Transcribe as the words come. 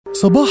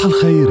صباح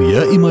الخير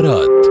يا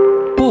إمارات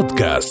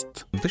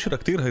بودكاست. منتشرة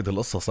كتير هيدي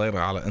القصة صايرة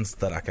على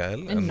إنستا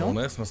ركال، إنه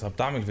ناس مثلا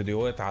بتعمل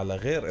فيديوهات على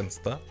غير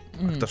إنستا،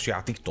 أكتر شيء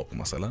على تيك توك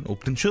مثلا،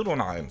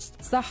 وبتنشرهم على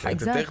إنستا. صح، يعني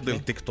بتاخد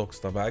التيك توكس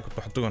تبعك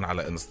وبتحطيهم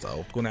على إنستا،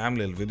 أو بتكوني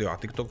عاملة الفيديو على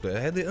تيك توك.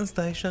 هذه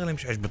إنستا هي شغلة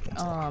مش عجبتهم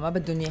صراحة. ما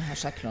بدهم إياها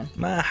شكلهم،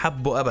 ما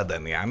حبوا أبدا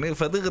يعني،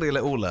 فدغري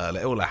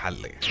لقولا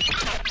حلي.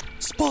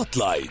 سبوت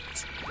لايت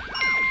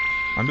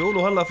عم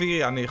بيقولوا هلا في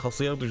يعني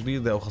خاصيات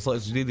جديدة أو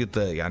خصائص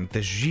جديدة، يعني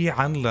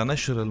تشجيعا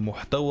لنشر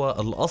المحتوى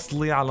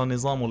الأصلي على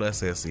نظامه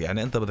الأساسي.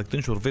 يعني أنت بدك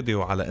تنشر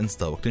فيديو على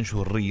إنستا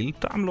وتنشر ريل،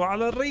 بتعمله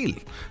على الريل،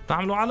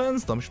 بتعمله على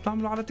إنستا، مش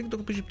بتعمله على تيك توك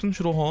بيجي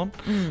بتنشره هون.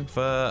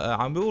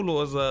 فعم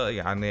بيقولوا إذا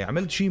يعني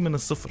عملت شيء من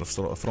الصفر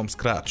فروم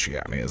سكراتش،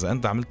 يعني إذا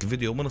أنت عملت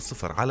الفيديو من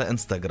الصفر على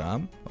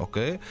إنستغرام،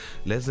 أوكي،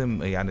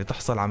 لازم يعني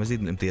تحصل على مزيد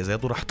من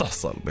الامتيازات، ورح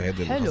تحصل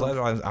بهذه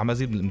الخصائص على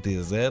مزيد من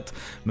الامتيازات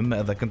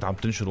مما إذا كنت عم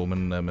تنشره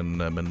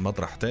من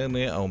مطرح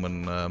تاني أو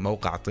من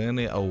موقع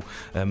تاني أو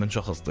من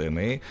شخص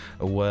تاني.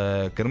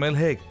 وكرمال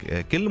هيك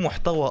كل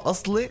محتوى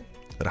أصلي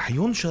رح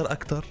ينشر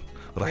أكتر،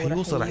 رح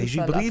يوصل، رح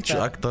يجيب ريتش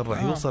أكتر،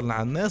 رح يوصل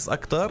على الناس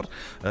أكتر،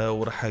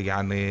 ورح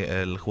يعني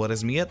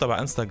الخوارزميات تبع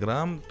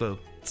إنستغرام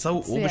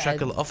تسوقه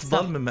بشكل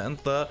أفضل مما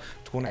أنت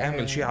تكون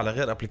عامل شيء على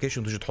غير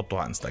أبليكيشن تيجي تحطه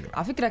على إنستغرام.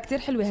 على فكرة كتير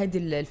حلوة هيدي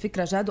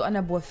الفكرة جاد،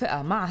 وأنا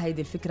بوافقها مع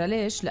هيدي الفكرة.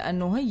 ليش؟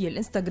 لأنه هي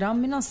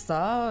الإنستغرام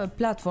منصة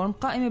بلاتفورم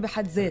قائمة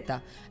بحد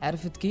ذاتها.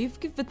 عرفت كيف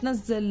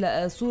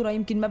بتنزل صورة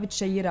يمكن ما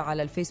بتشيرها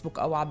على الفيسبوك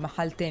أو على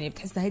محل تاني،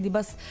 بتحسها هيدي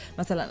بس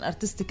مثلا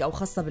أرتستيك أو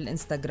خاصة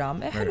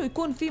بالإنستغرام. حلو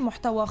يكون في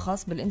محتوى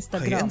خاص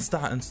بالإنستغرام. إنستا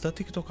على إنستا،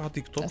 تيك توك على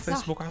تيك توك،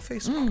 فيسبوك على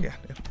فيسبوك.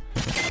 يعني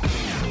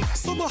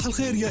صباح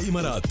الخير يا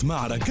إمارات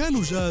مع ركال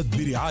وجاد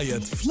برعاية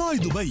فلاي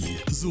دبي.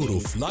 زوروا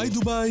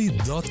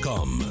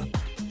flydubai.com.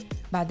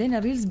 بعدين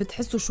الريلز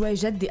بتحسوا شوي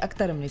جدي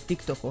أكتر من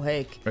التيك توك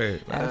وهيك.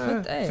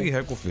 عرفت؟ في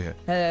هيك وفي هيك.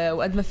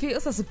 وقد ما في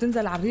قصص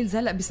بتنزل على الريلز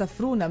هلأ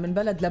بيسفرونا من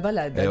بلد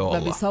لبلد،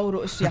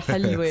 بيصوروا اشياء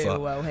حلوة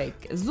وهيك.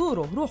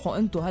 زوروا، روحوا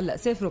انتوا هلأ،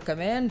 سافروا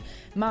كمان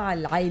مع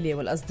العائلة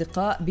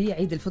والأصدقاء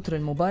بعيد الفطر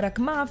المبارك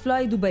مع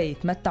فلاي دبي.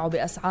 تمتعوا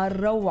بأسعار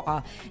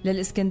روعة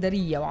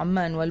للإسكندرية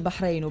وعمان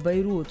والبحرين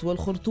وبيروت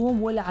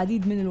والخرطوم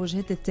والعديد من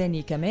الوجهات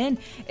التانية كمان،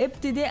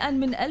 ابتداء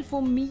من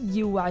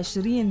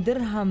 1120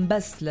 درهم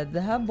بس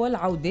للذهاب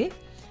والعودة.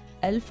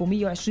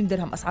 1120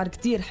 درهم، أسعار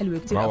كتير حلوة،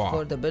 كتير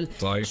أفوردبل.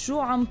 شو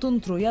عم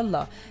تنطروا؟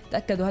 يلا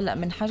تأكدوا هلأ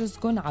من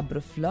حجزكم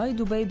عبر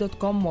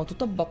flydubai.com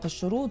وتطبق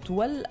الشروط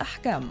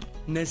والأحكام.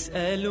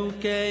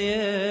 نسألك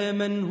يا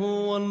من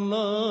هو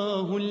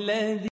الله الذي